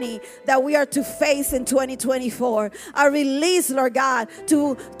journey that we are to face in 2024, a release, Lord God,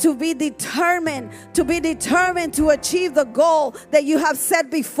 to be determined to achieve the goal that you have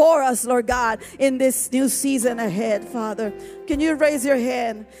set before us, Lord God, in this new season ahead, Father. Can you raise your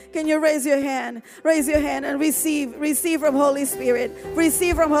hand? Can you raise your hand? Raise your hand and receive from Holy Spirit.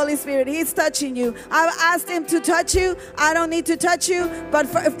 Receive from Holy Spirit. He's touching you. I've asked him to touch you. I don't need to touch you,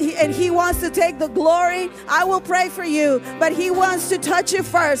 and he wants to take the glory. I will pray for you, but he wants to touch you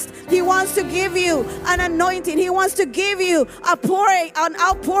first. He wants to give you an anointing. He wants to give you an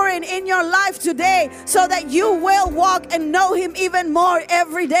outpouring in your life today, so that you will walk and know him even more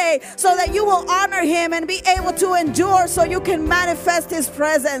every day, so that you will honor him and be able to endure, so you can manifest his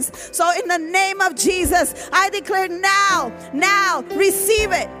presence. So in the name of Jesus, I declare now,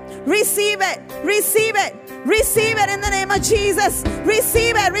 receive it in the name of Jesus.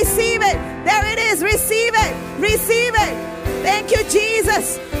 Receive it. There it is. Receive it. Thank you,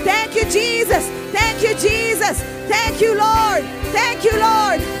 Jesus. Thank you, Jesus. Thank you, Jesus. Thank you, Lord. Thank you,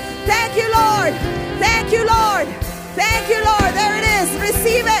 Lord. Thank you, Lord. Thank you, Lord. Thank you, Lord. There it is.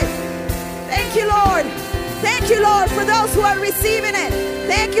 Receive it. Thank you, Lord. Thank you, Lord, for those who are receiving it.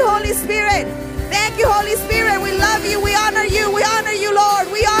 Thank you, Holy Spirit. Thank you, Holy Spirit. We love you. We honor you. We honor you,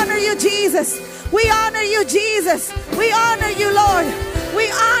 Lord. We honor you, Jesus. We honor you, Jesus. We honor you, Lord. We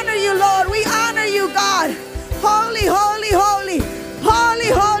honor you, Lord. We honor you, God. Holy, holy, holy. Holy,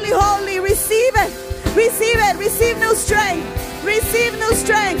 holy, holy. Receive it. Receive it. Receive new strength. Receive new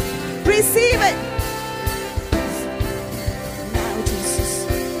strength. Receive it. Now, Jesus.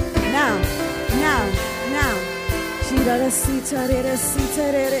 Now.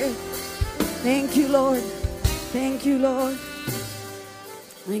 Thank you, Lord. Thank you, Lord.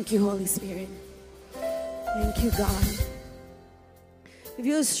 Thank you, Holy Spirit. Thank you, God. If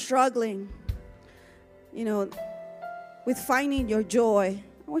you're struggling, with finding your joy,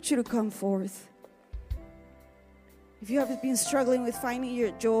 I want you to come forth. If you have been struggling with finding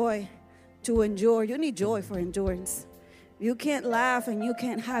your joy to endure, you need joy for endurance. You can't laugh and you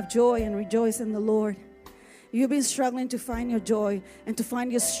can't have joy and rejoice in the Lord. You've been struggling to find your joy and to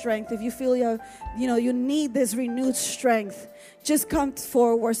find your strength. If you feel you need this renewed strength, just come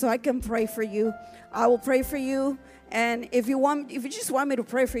forward so I can pray for you. I will pray for you. And if you just want me to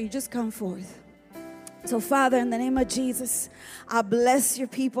pray for you, just come forth. So, Father, in the name of Jesus, I bless your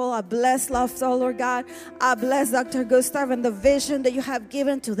people. I bless Love Soul, Lord God. I bless Dr. Gustav and the vision that you have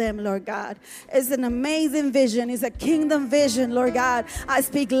given to them, Lord God. It's an amazing vision. It's a kingdom vision, Lord God. I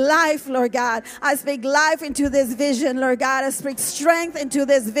speak life, Lord God. I speak life into this vision, Lord God. I speak strength into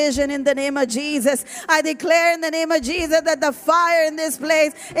this vision in the name of Jesus. I declare in the name of Jesus that the fire in this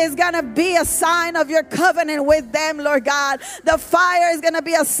place is going to be a sign of your covenant with them, Lord God. The fire is going to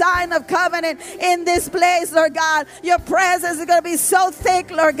be a sign of covenant in this place, Lord God. Your presence is going to be so thick,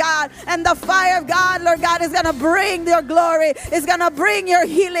 Lord God, and the fire of God, Lord God, is going to bring your glory. It's going to bring your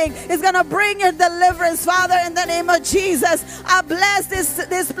healing. It's going to bring your deliverance, Father, in the name of Jesus. I bless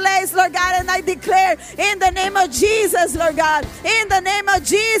this place, Lord God, and I declare in the name of Jesus, Lord God, in the name of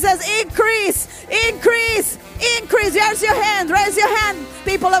Jesus, increase. Raise your hand,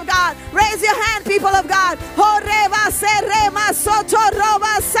 people of God. Raise your hand, people of God.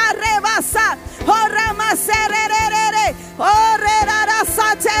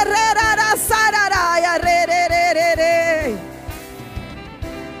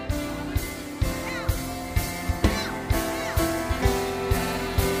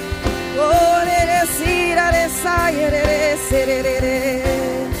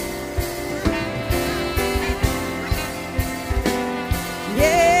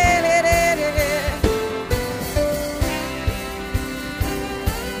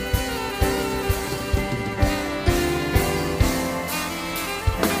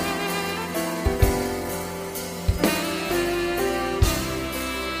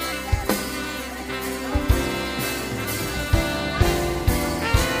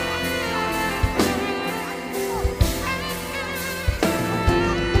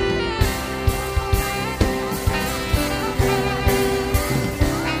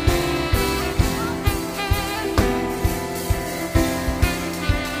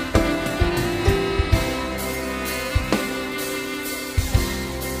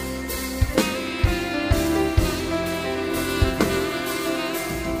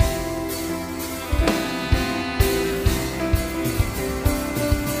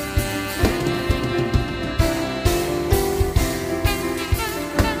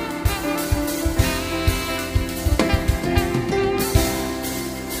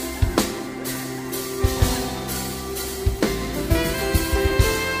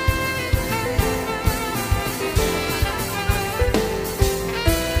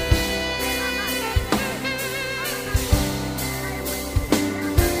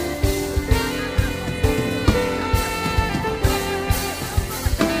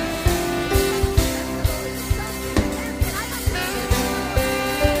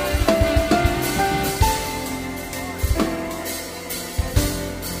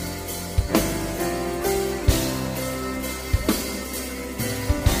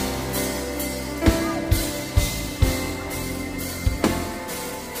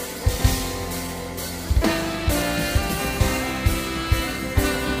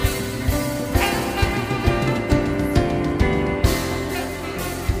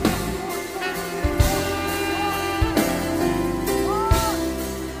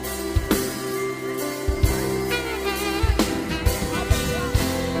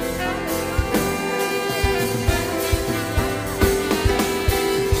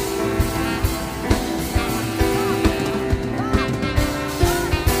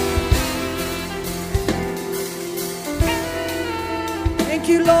 Thank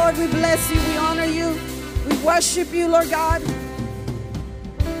you, Lord. We bless you. We honor you. We worship you, Lord God.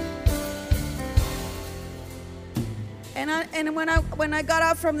 And when I got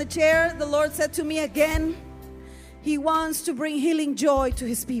up from the chair, the Lord said to me again, He wants to bring healing joy to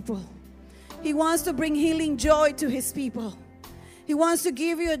His people. He wants to bring healing joy to His people. He wants to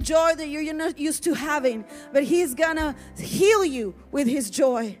give you a joy that you're not used to having, but He's gonna heal you with His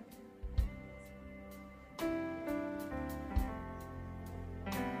joy.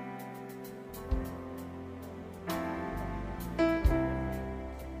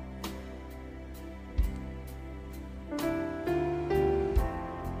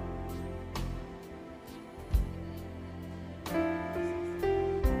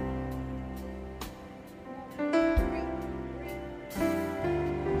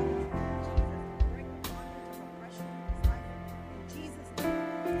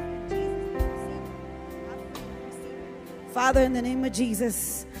 Father, in the name of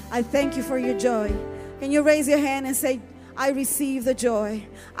Jesus, I thank you for your joy. Can you raise your hand and say, I receive the joy.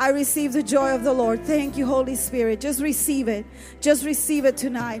 I receive the joy of the Lord. Thank you, Holy Spirit. Just receive it. Just receive it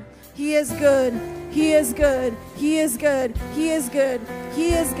tonight. He is good. He is good. He is good. He is good.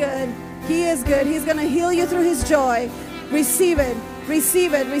 He is good. He is good. He's going to heal you through His joy. Receive it.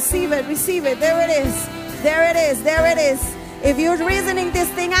 Receive it. Receive it. Receive it. There it is. There it is. There it is. If you're reasoning this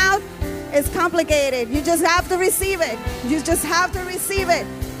thing out, it's complicated. You just have to receive it. You just have to receive it.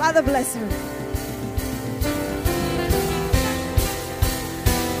 Father, bless her.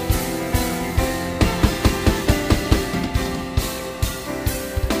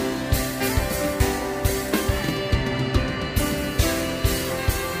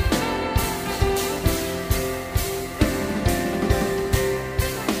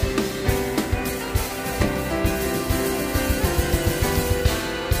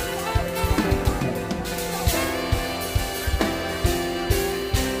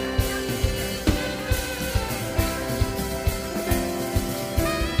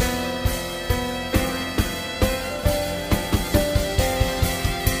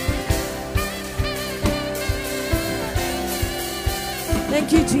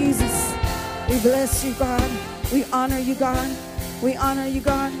 Thank you, Jesus. We bless you, God. We honor you, God. We honor you,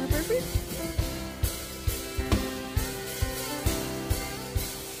 God.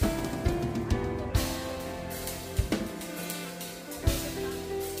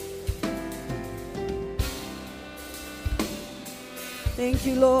 Thank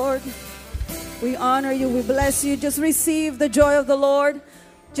you, Lord. We honor you. We bless you. Just receive the joy of the Lord.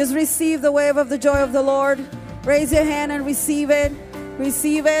 Just receive the wave of the joy of the Lord. Raise your hand and receive it.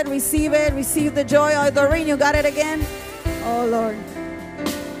 Receive it. Receive it. Receive the joy. Oh, Doreen, you got it again? Oh, Lord.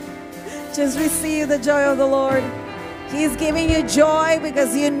 Just receive the joy of the Lord. He's giving you joy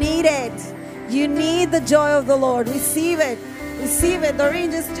because you need it. You need the joy of the Lord. Receive it. Receive it.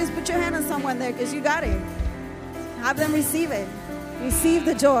 Doreen, just put your hand on someone there because you got it. Have them receive it. Receive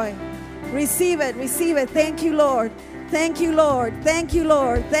the joy. Receive it. Receive it. Thank you, Lord. Thank you, Lord. Thank you,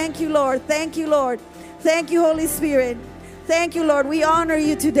 Lord. Thank you, Lord. Thank you, Lord. Thank you, Holy Spirit. Thank you, Lord. We honor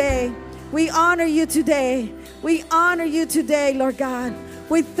you today. We honor you today. We honor you today, Lord God.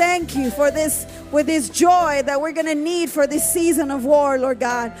 We thank you for this, with this joy that we're going to need for this season of war, Lord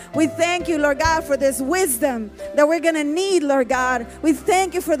God. We thank you, Lord God, for this wisdom that we're going to need, Lord God. We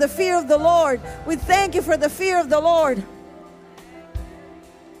thank you for the fear of the Lord. We thank you for the fear of the Lord.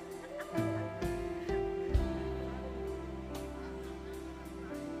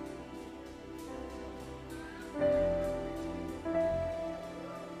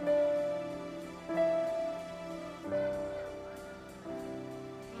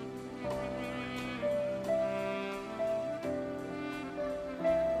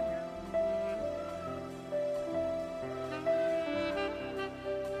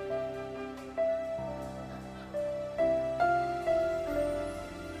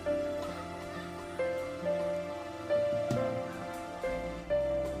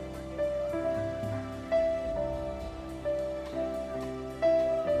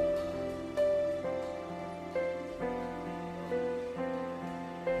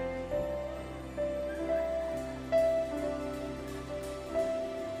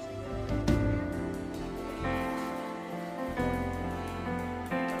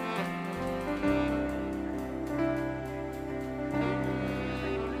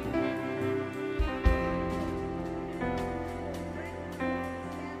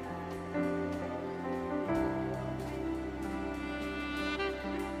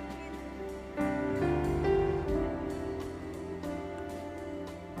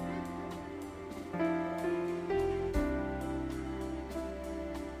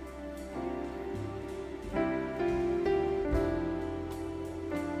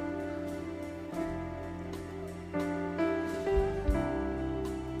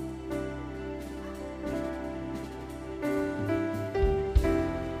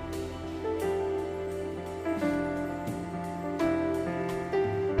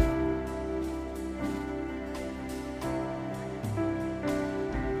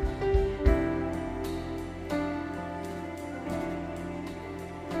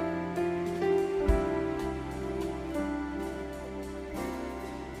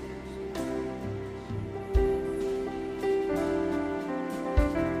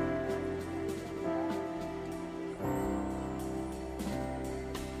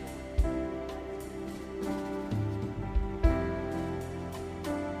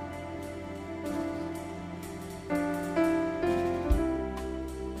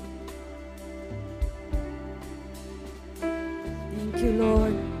 Thank you,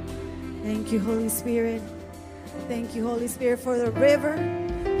 Lord. Thank you, Holy Spirit. Thank you, Holy Spirit, for the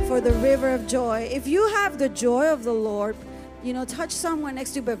river of joy. If you have the joy of the Lord, touch someone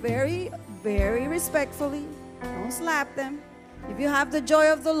next to you, but very, very respectfully. Don't slap them. If you have the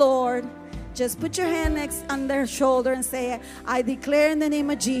joy of the Lord, just put your hand next on their shoulder and say, I declare in the name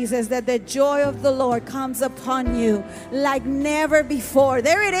of Jesus that the joy of the Lord comes upon you like never before.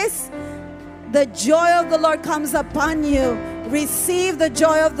 There it is. The joy of the Lord comes upon you. Receive the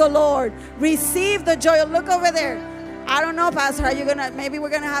joy of the Lord. Receive the joy. Look over there. I don't know, Pastor, maybe we're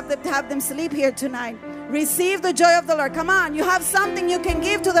going to have them sleep here tonight. Receive the joy of the Lord. Come on, you have something you can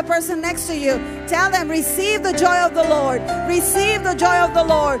give to the person next to you. Tell them, receive the joy of the Lord. Receive the joy of the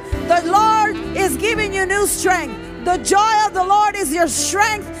Lord. The Lord is giving you new strength. The joy of the Lord is your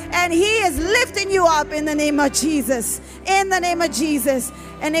strength, and He is lifting you up in the name of Jesus. In the name of Jesus.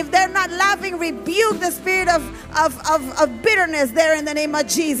 And if they're not laughing, rebuke the spirit of bitterness there in the name of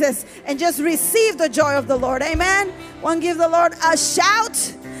Jesus. And just receive the joy of the Lord. Amen. One, give the Lord a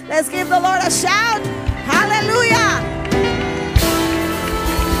shout. Let's give the Lord a shout. Hallelujah.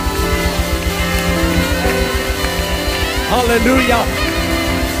 Hallelujah.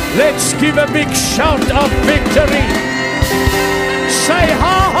 Let's give a big shout of victory. Say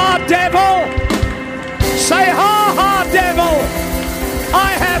ha ha devil. Say ha ha devil.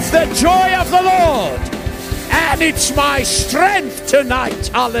 I have the joy of the Lord, and it's my strength tonight.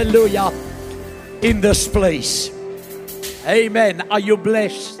 Hallelujah. In this place. Amen. Are you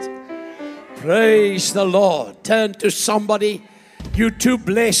blessed? Praise the Lord. Turn to somebody You're too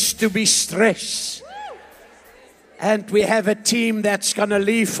blessed to be stressed. And we have a team that's going to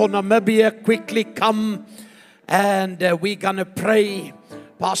leave for Namibia. Quickly come. And we're going to pray.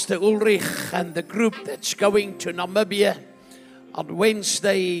 Pastor Ulrich and the group that's going to Namibia on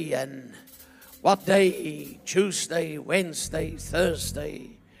Wednesday. And what day? Tuesday, Wednesday,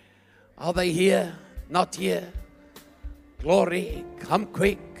 Thursday. Are they here? Not here. Glory, come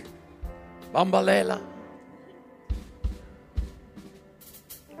quick. Bambalela.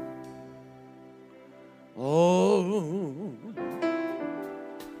 Oh.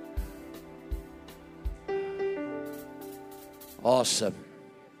 Awesome.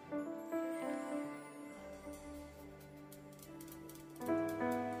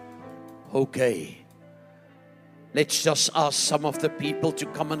 Okay. Let's just ask some of the people to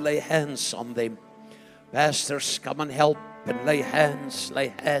come and lay hands on them. Pastors, come and help and lay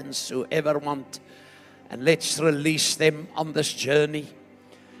hands, whoever want. And let's release them on this journey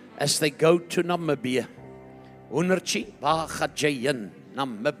as they go to Namibia. Unerchi Bahajayan,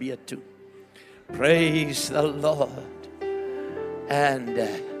 Namibia too. Praise the Lord. And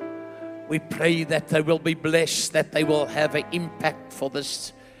we pray that they will be blessed, that they will have an impact for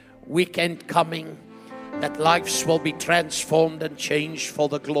this weekend coming, that lives will be transformed and changed for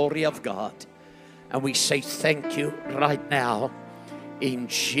the glory of God. And we say thank you right now. In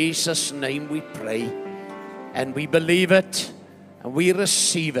Jesus' name we pray. And we believe it. And we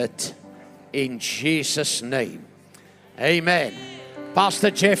receive it. In Jesus' name. Amen.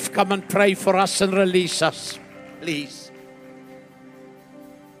 Pastor Jeff, come and pray for us and release us. Please.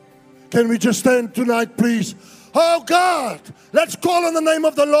 Can we just stand tonight, please? Oh God, let's call on the name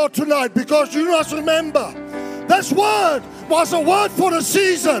of the Lord tonight, because you must remember this word was a word for the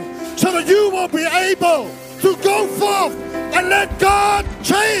season, so that you will be able to go forth and let God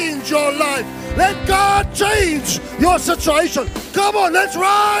change your life. Let God change your situation. Come on, let's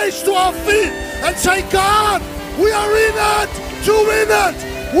rise to our feet and say, God, we are in it to win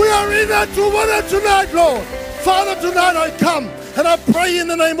it. We are in it to win it tonight, Lord. Father, tonight I come and I pray in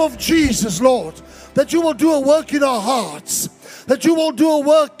the name of Jesus, Lord, that you will do a work in our hearts, that you will do a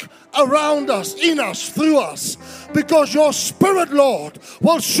work around us, in us, through us, because your Spirit, Lord,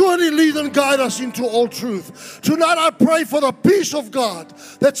 will surely lead and guide us into all truth. Tonight I pray for the peace of God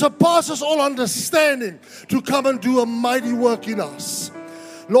that surpasses all understanding to come and do a mighty work in us.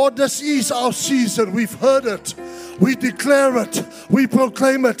 Lord, this is our season. We've heard it. We declare it. We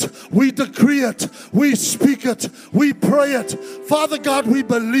proclaim it. We decree it. We speak it. We pray it. Father God, we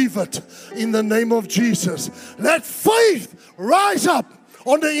believe it in the name of Jesus. Let faith rise up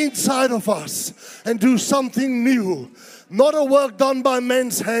on the inside of us and do something new. Not a work done by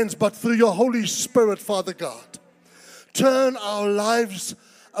men's hands, but through your Holy Spirit, Father God. Turn our lives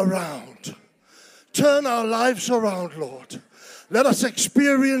around. Turn our lives around, Lord. Let us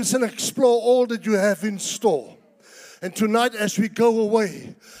experience and explore all that you have in store. And tonight as we go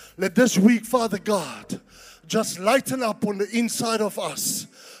away, let this week, Father God, just lighten up on the inside of us.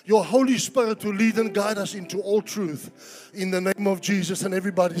 Your Holy Spirit to lead and guide us into all truth. In the name of Jesus, and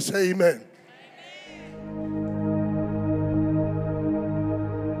everybody say amen.